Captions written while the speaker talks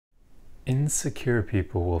Insecure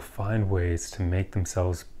people will find ways to make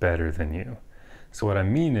themselves better than you. So what I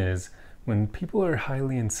mean is, when people are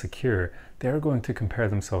highly insecure, they're going to compare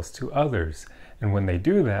themselves to others. And when they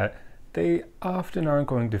do that, they often aren't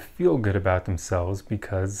going to feel good about themselves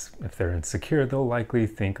because if they're insecure, they'll likely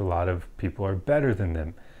think a lot of people are better than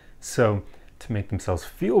them. So to make themselves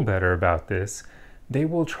feel better about this, they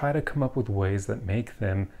will try to come up with ways that make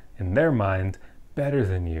them, in their mind, better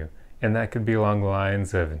than you. And that could be along the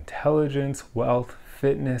lines of intelligence, wealth,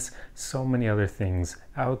 fitness, so many other things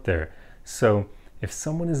out there. So if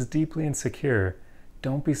someone is deeply insecure,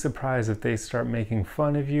 don't be surprised if they start making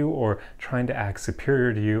fun of you or trying to act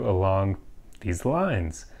superior to you along these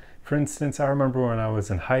lines. For instance, I remember when I was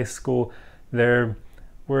in high school, there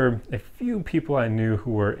were a few people I knew who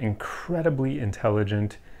were incredibly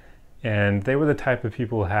intelligent, and they were the type of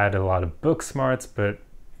people who had a lot of book smarts, but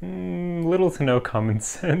little to no common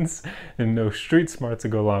sense and no street smarts to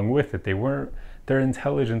go along with it. Their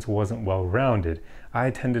intelligence wasn't well-rounded. I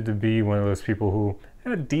tended to be one of those people who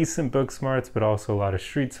had decent book smarts, but also a lot of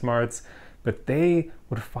street smarts. But they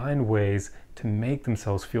would find ways to make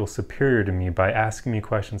themselves feel superior to me by asking me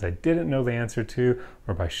questions I didn't know the answer to,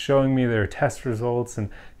 or by showing me their test results and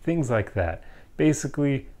things like that.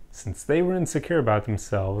 Basically, since they were insecure about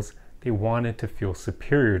themselves, they wanted to feel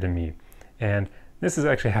superior to me. And this has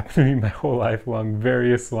actually happened to me my whole life along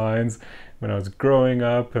various lines. When I was growing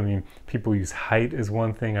up, people use height as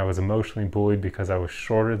one thing. I was emotionally bullied because I was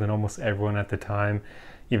shorter than almost everyone at the time.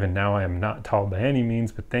 Even now I am not tall by any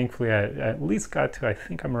means, but thankfully I at least got to, I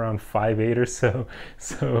think I'm around 5'8" or so.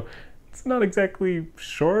 So it's not exactly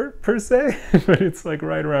short per se, but it's like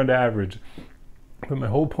right around average. But my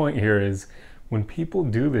whole point here is, when people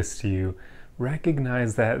do this to you,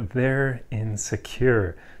 recognize that they're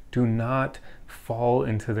insecure. Do not fall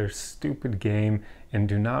into their stupid game, and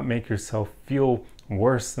do not make yourself feel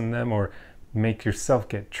worse than them or make yourself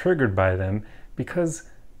get triggered by them, because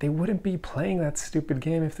they wouldn't be playing that stupid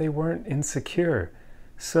game if they weren't insecure.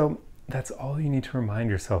 So that's all you need to remind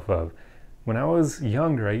yourself of. When I was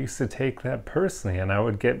younger, I used to take that personally, and I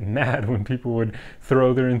would get mad when people would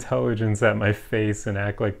throw their intelligence at my face and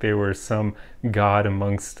act like they were some god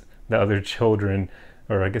amongst the other children,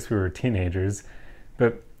 or I guess we were teenagers.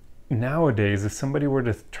 But nowadays, if somebody were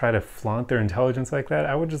to try to flaunt their intelligence like that,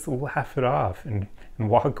 I would just laugh it off and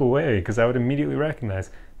walk away, because I would immediately recognize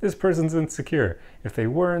this person's insecure. If they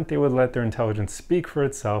weren't, they would let their intelligence speak for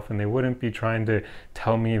itself, and they wouldn't be trying to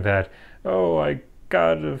tell me that, oh, I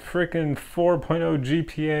got a freaking 4.0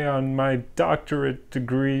 GPA on my doctorate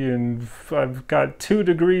degree and I've got 2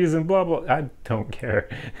 degrees and blah, blah. I don't care.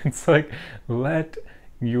 It's like, let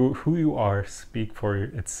who you are speak for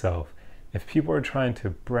itself. If people are trying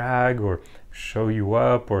to brag or show you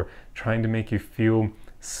up or trying to make you feel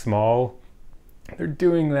small, they're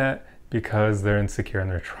doing that because they're insecure,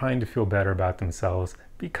 and they're trying to feel better about themselves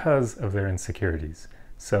because of their insecurities.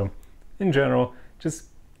 So in general, just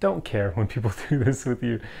don't care when people do this with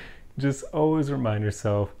you. Just always remind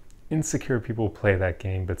yourself, insecure people play that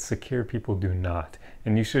game, but secure people do not.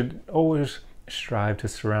 And you should always strive to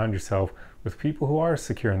surround yourself with people who are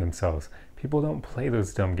secure in themselves. People don't play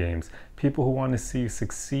those dumb games. People who want to see you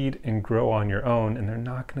succeed and grow on your own, and they're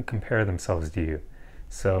not going to compare themselves to you.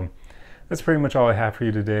 So that's pretty much all I have for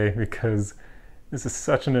you today, because this is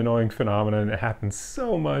such an annoying phenomenon. It happens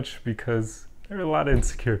so much because there are a lot of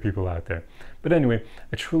insecure people out there. But anyway,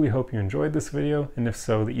 I truly hope you enjoyed this video, and if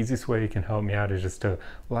so, the easiest way you can help me out is just to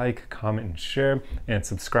like, comment, and share, and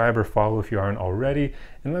subscribe or follow if you aren't already,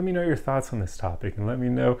 and let me know your thoughts on this topic, and let me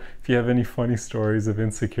know if you have any funny stories of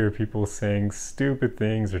insecure people saying stupid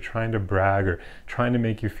things or trying to brag or trying to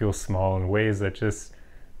make you feel small in ways that just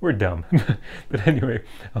were dumb. But anyway,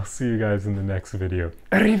 I'll see you guys in the next video.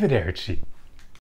 Arrivederci!